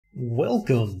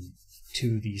Welcome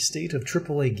to the State of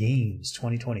AAA Games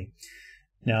 2020.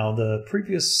 Now, the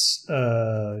previous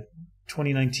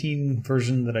 2019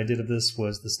 version that I did of this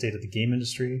was the state of the game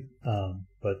industry,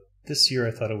 but this year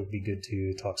I thought it would be good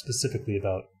to talk specifically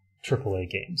about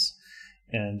AAA games.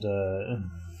 And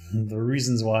the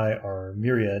reasons why are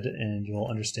myriad, and you'll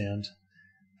understand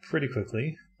pretty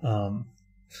quickly.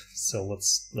 So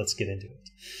let's get into it.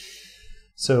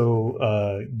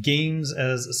 So games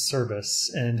as a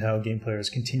service and how game players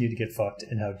continue to get fucked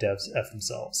and how devs F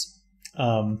themselves.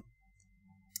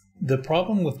 The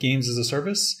problem with games as a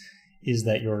service is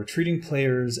that you're treating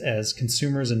players as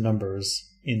consumers and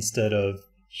numbers instead of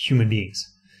human beings.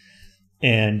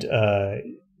 And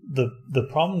the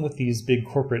problem with these big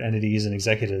corporate entities and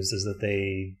executives is that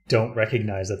they don't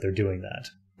recognize that they're doing that.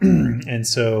 And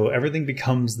so everything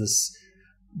becomes this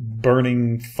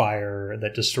burning fire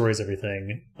that destroys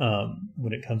everything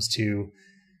when it comes to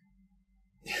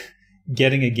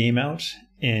getting a game out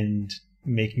and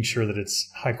making sure that it's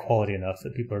high quality enough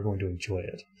that people are going to enjoy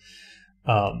it.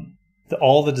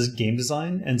 All the game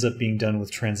design ends up being done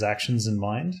with transactions in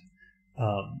mind.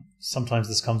 Sometimes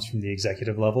this comes from the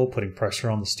executive level, putting pressure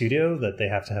on the studio that they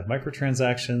have to have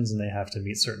microtransactions and they have to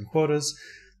meet certain quotas.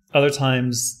 Other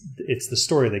times, it's the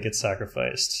story that gets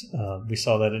sacrificed. We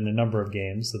saw that in a number of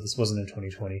games, so this wasn't in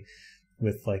 2020,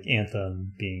 with like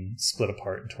Anthem being split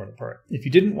apart and torn apart. If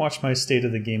you didn't watch my State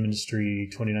of the Game Industry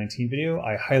 2019 video,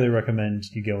 I highly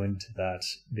recommend you go into that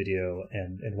video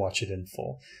and watch it in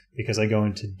full, because I go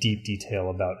into deep detail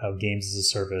about how games as a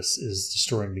service is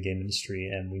destroying the game industry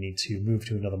and we need to move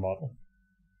to another model.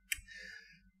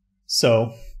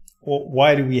 So,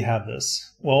 why do we have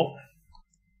this? Well,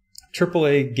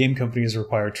 AAA game companies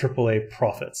require AAA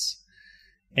profits,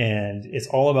 and it's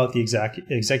all about the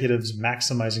executives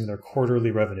maximizing their quarterly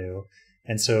revenue.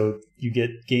 And so you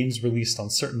get games released on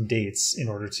certain dates in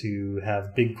order to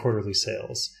have big quarterly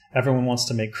sales. Everyone wants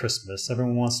to make Christmas.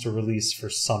 Everyone wants to release for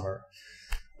summer.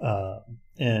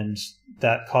 And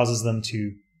that causes them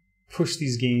to push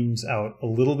these games out a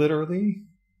little bit early,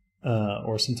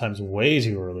 or sometimes way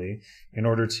too early, in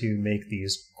order to make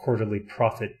these quarterly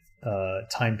profit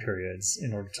time periods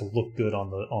in order to look good on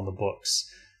the books,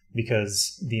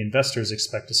 because the investors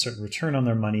expect a certain return on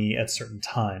their money at certain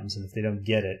times, and if they don't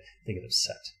get it, they get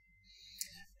upset.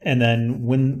 And then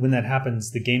when that happens,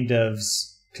 the game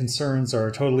devs' concerns are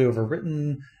totally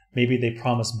overwritten. Maybe they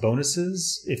promise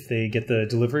bonuses if they get the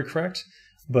delivery correct,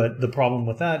 but the problem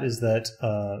with that is that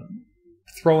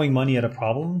throwing money at a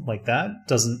problem like that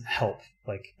doesn't help.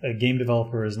 Like, a game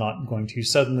developer is not going to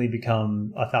suddenly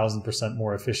become 1,000%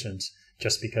 more efficient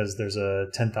just because there's a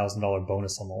 $10,000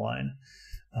 bonus on the line.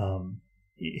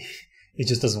 It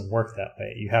just doesn't work that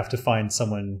way. You have to find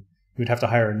someone, you'd have to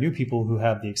hire new people who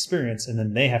have the experience, and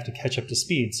then they have to catch up to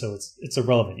speed. So it's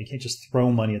irrelevant. You can't just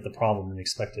throw money at the problem and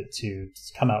expect it to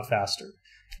come out faster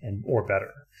or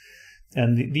better.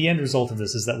 And the end result of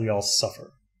this is that we all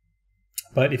suffer.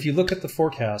 But if you look at the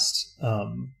forecast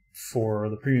for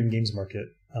the premium games market,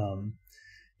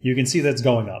 you can see that it's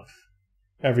going up.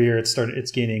 Every year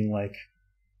it's gaining like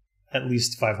at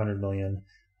least 500 million.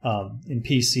 In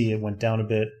PC, it went down a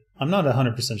bit. I'm not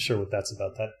 100% sure what that's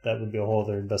about. That would be a whole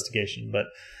other investigation. But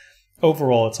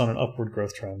overall, it's on an upward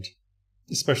growth trend,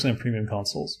 especially on premium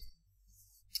consoles.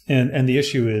 And the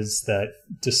issue is that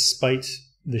despite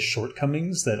the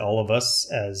shortcomings that all of us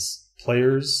as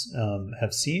players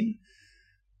have seen,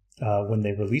 when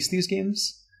they release these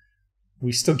games,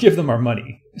 we still give them our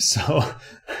money. So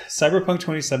Cyberpunk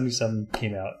 2077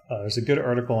 came out. There's a good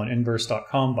article on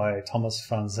inverse.com by Thomas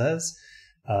Franzes.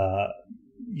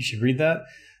 You should read that.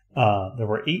 There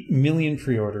were 8 million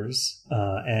pre-orders,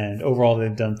 and overall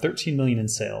they've done 13 million in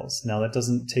sales. Now, that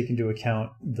doesn't take into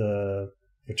account the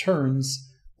returns,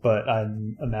 but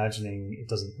I'm imagining it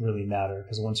doesn't really matter,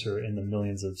 because once you're in the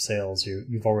millions of sales,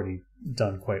 you've already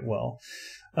done quite well.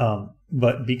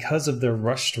 But because of their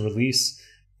rush to release,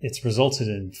 it's resulted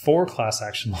in 4 class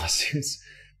action lawsuits,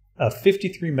 a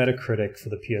 53 Metacritic for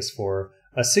the PS4,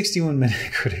 a 61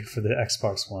 Metacritic for the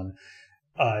Xbox One,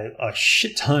 a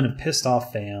shit ton of pissed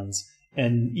off fans,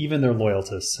 and even their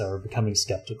loyalists are becoming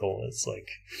skeptical. It's like,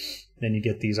 then you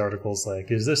get these articles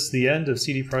like, is this the end of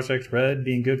CD Projekt Red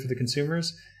being good for the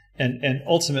consumers? And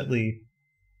ultimately,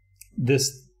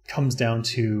 this comes down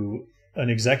to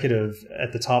an executive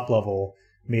at the top level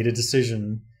made a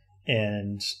decision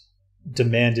and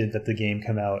demanded that the game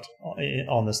come out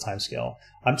on this timescale.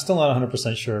 I'm still not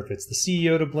 100% sure if it's the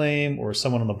CEO to blame, or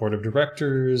someone on the board of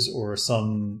directors, or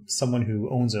someone who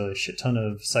owns a shit ton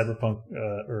of Cyberpunk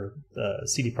or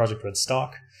CD Projekt Red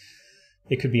stock.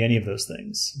 It could be any of those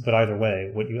things. But either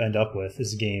way, what you end up with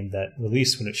is a game that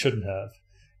released when it shouldn't have,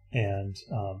 and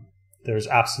there's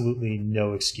absolutely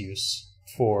no excuse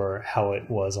for how it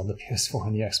was on the PS4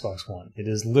 and the Xbox One. It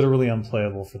is literally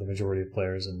unplayable for the majority of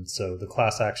players, and so the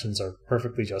class actions are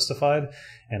perfectly justified,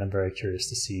 and I'm very curious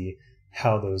to see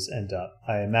how those end up.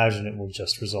 I imagine it will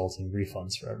just result in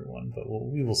refunds for everyone, but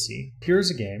we will see. Here's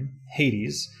a game,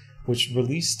 Hades, which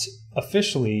released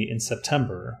officially in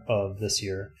September of this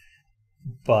year,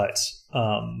 but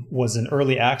was in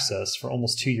early access for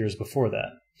almost 2 years before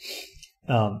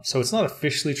that. So it's not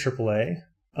officially AAA,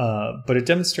 but it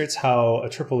demonstrates how a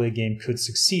AAA game could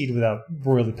succeed without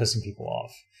really pissing people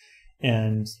off.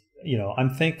 And, you know, I'm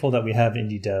thankful that we have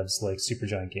indie devs like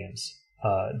Supergiant Games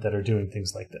that are doing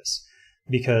things like this,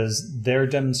 because they're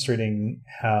demonstrating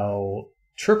how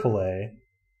AAA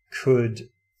could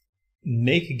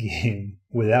make a game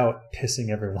without pissing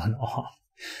everyone off.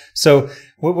 So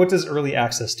what does early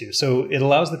access do? So it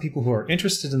allows the people who are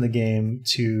interested in the game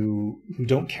who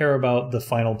don't care about the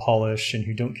final polish and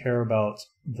who don't care about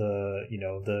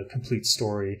the complete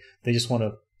story. They just want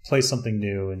to play something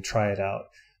new and try it out.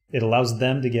 It allows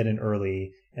them to get in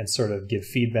early and sort of give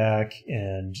feedback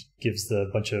and gives the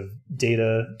bunch of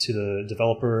data to the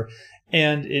developer.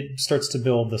 And it starts to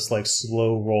build this like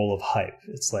slow roll of hype.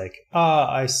 It's like,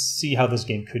 I see how this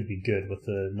game could be good with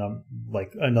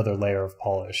another layer of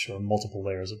polish or multiple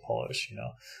layers of polish,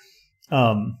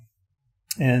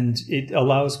 and it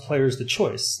allows players the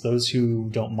choice. Those who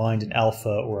don't mind an alpha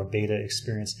or a beta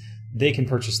experience, they can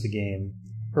purchase the game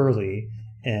early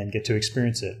and get to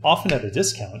experience it, often at a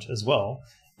discount as well,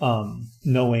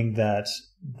 knowing that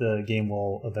the game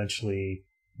will eventually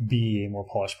be a more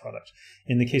polished product.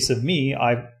 In the case of me,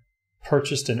 I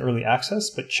purchased an early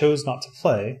access but chose not to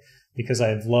play because I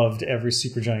have loved every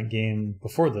Supergiant game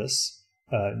before this,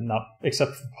 not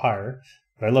except for Pyre,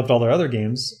 but I loved all their other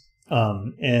games,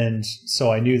 and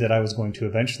so I knew that I was going to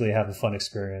eventually have a fun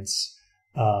experience,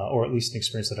 or at least an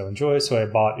experience that I would enjoy. So I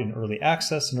bought in early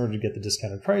access in order to get the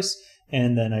discounted price,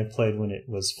 and then I played when it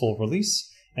was full release.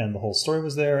 And the whole story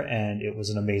was there, and it was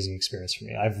an amazing experience for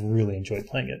me. I've really enjoyed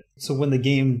playing it. So when the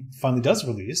game finally does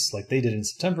release, like they did in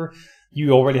September,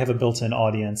 you already have a built-in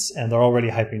audience, and they're already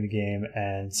hyping the game,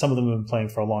 and some of them have been playing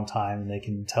for a long time, and they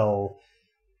can tell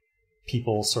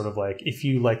people sort of like, if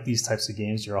you like these types of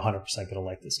games, you're 100% going to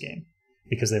like this game.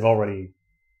 Because they've already...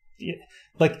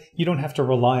 Like, you don't have to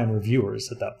rely on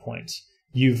reviewers at that point.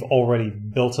 You've already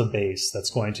built a base that's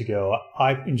going to go,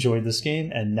 I enjoyed this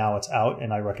game and now it's out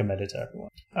and I recommend it to everyone.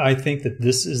 I think that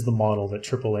this is the model that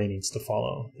AAA needs to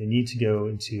follow. They need to go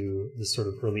into this sort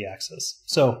of early access.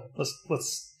 So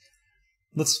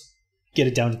let's get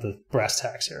it down to the brass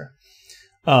tacks here.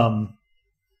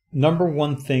 Number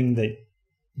one thing that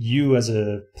you as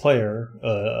a player,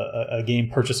 a game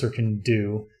purchaser can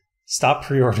do, stop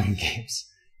pre-ordering games.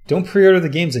 Don't pre-order the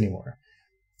games anymore.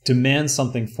 Demand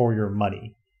something for your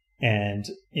money. And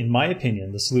in my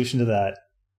opinion, the solution to that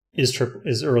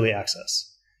is early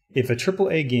access. If a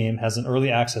AAA game has an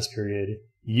early access period,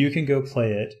 you can go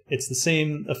play it. It's the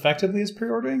same effectively as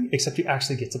pre-ordering, except you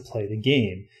actually get to play the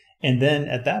game. And then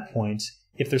at that point,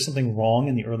 if there's something wrong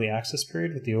in the early access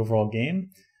period with the overall game,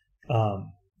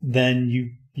 then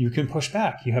you can push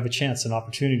back. You have a chance, an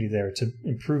opportunity there to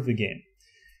improve the game.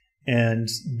 And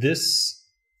this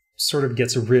sort of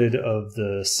gets rid of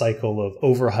the cycle of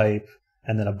overhype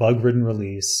and then a bug-ridden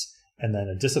release and then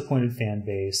a disappointed fan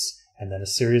base and then a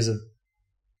series of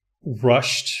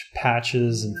rushed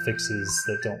patches and fixes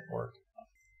that don't work.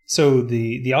 So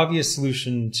the obvious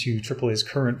solution to AAA's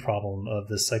current problem of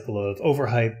this cycle of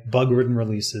overhype, bug-ridden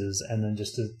releases, and then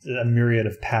just a myriad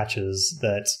of patches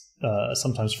that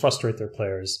sometimes frustrate their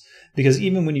players, because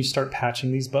even when you start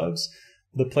patching these bugs,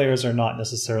 the players are not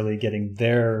necessarily getting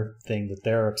their thing that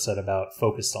they're upset about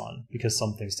focused on, because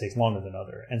some things take longer than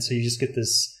others. And so you just get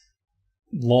this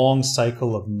long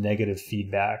cycle of negative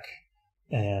feedback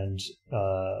and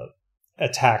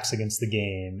attacks against the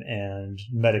game and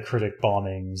Metacritic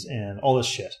bombings and all this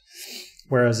shit.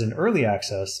 Whereas in early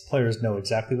access, players know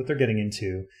exactly what they're getting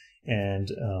into, and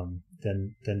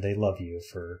then they love you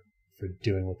for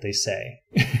doing what they say.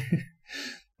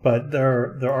 But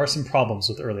there are some problems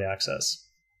with early access.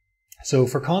 So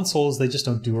for consoles, they just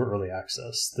don't do early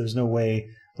access. There's no way,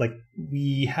 like,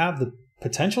 we have the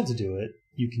potential to do it.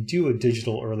 You can do a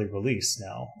digital early release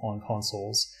now on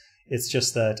consoles. It's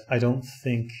just that I don't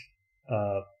think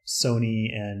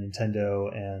Sony and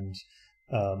Nintendo and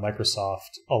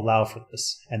Microsoft allow for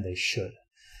this, and they should.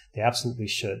 They absolutely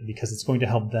should, because it's going to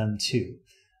help them too.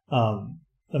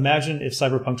 Imagine if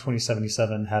Cyberpunk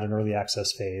 2077 had an early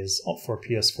access phase for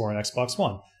PS4 and Xbox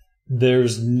One.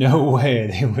 There's no way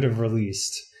they would have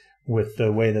released with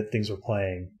the way that things were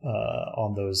playing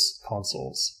on those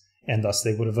consoles. and thus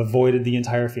they would have avoided the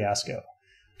entire fiasco.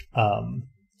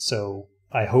 So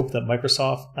I hope that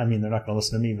Microsoft, I mean, they're not going to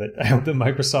listen to me, but I hope that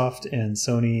Microsoft and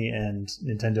Sony and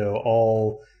Nintendo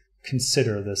all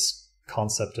consider this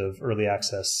concept of early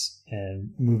access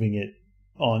and moving it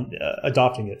on,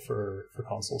 adopting it for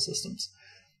console systems.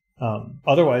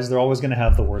 Otherwise, they're always going to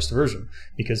have the worst version,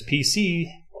 because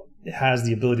PC has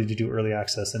the ability to do early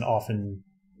access, and often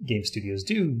game studios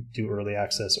do early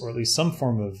access, or at least some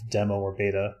form of demo or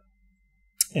beta,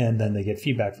 and then they get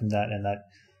feedback from that, and that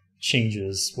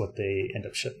changes what they end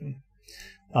up shipping.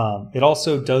 It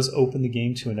also does open the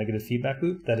game to a negative feedback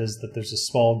loop. That is, that there's a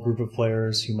small group of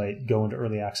players who might go into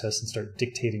early access and start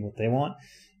dictating what they want,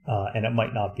 and it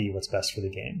might not be what's best for the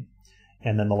game.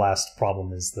 And then the last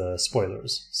problem is the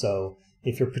spoilers. So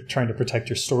if you're trying to protect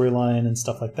your storyline and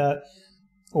stuff like that,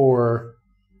 or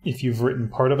if you've written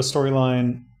part of a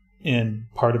storyline and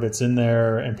part of it's in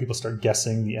there and people start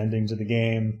guessing the ending to the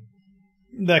game,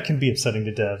 that can be upsetting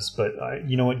to devs, but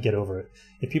you know what? Get over it.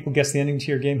 If people guess the ending to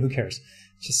your game, who cares?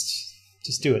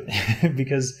 Just do it,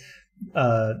 because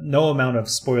no amount of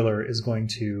spoiler is going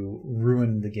to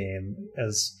ruin the game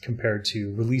as compared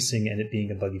to releasing and it being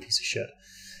a buggy piece of shit.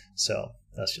 So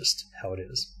that's just how it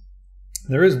is.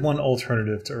 There is one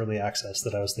alternative to early access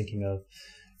that I was thinking of,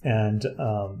 and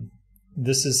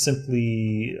this is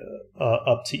simply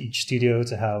up to each studio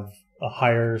to have a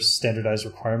higher standardized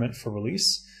requirement for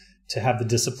release, to have the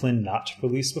discipline not to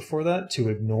release before that, to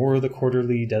ignore the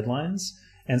quarterly deadlines.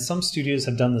 And some studios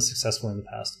have done this successfully in the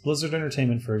past. Blizzard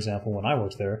Entertainment, for example, when I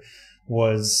worked there,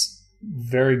 was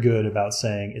very good about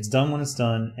saying it's done when it's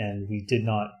done, and we did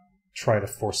not try to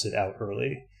force it out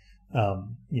early.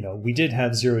 We did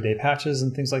have 0-day patches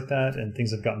and things like that, and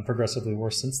things have gotten progressively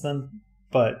worse since then,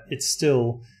 but it's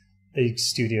still a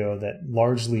studio that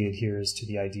largely adheres to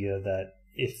the idea that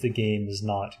if the game is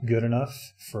not good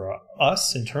enough for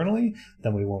us internally,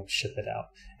 then we won't ship it out.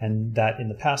 And that in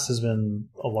the past has been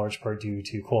a large part due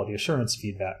to quality assurance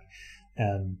feedback.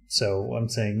 And so I'm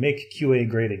saying make QA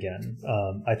great again.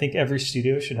 I think every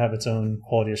studio should have its own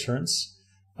quality assurance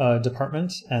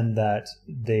department, and that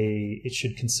it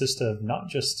should consist of not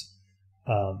just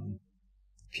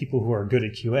people who are good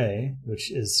at QA,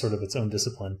 which is sort of its own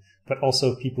discipline, but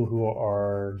also people who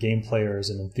are game players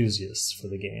and enthusiasts for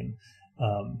the game.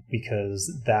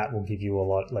 Because that will give you a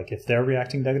lot, like if they're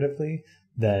reacting negatively,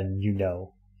 then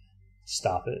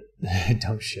stop it,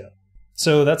 don't ship.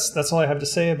 So that's all I have to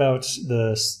say about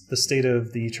the state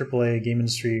of the AAA game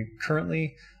industry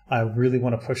currently. I really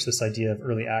want to push this idea of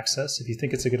early access. If you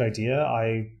think it's a good idea,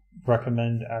 I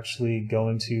recommend actually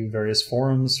going to various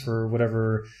forums for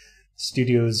whatever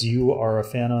studios you are a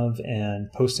fan of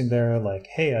and posting there like,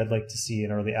 hey, I'd like to see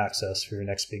an early access for your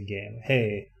next big game.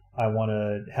 Hey, I want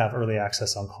to have early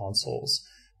access on consoles.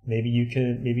 Maybe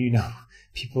you know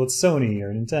people at Sony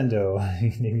or Nintendo.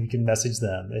 Maybe you can message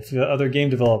them. If other game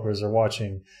developers are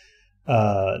watching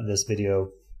this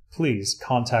video, please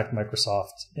contact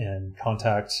Microsoft and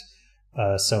contact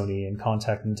Sony and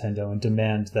contact Nintendo and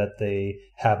demand that they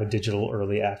have a digital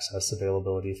early access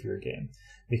availability for your game.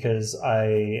 Because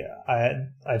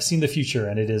I've seen the future,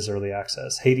 and it is early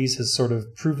access. Hades has sort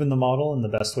of proven the model in the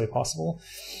best way possible.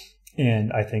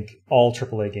 And I think all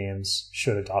AAA games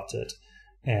should adopt it.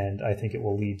 And I think it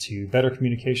will lead to better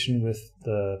communication with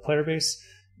the player base,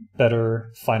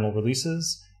 better final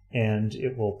releases, and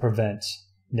it will prevent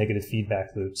negative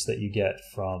feedback loops that you get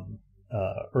from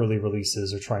early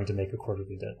releases or trying to make a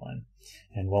quarterly deadline.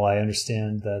 And while I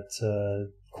understand that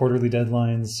quarterly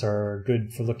deadlines are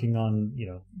good for looking on,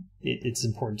 it's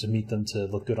important to meet them to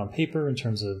look good on paper in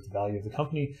terms of the value of the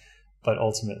company, but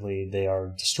ultimately they are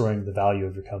destroying the value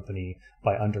of your company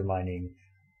by undermining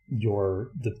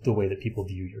the way that people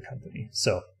view your company.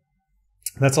 So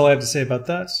that's all I have to say about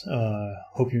that.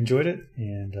 Hope you enjoyed it,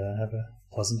 and have a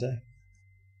pleasant day.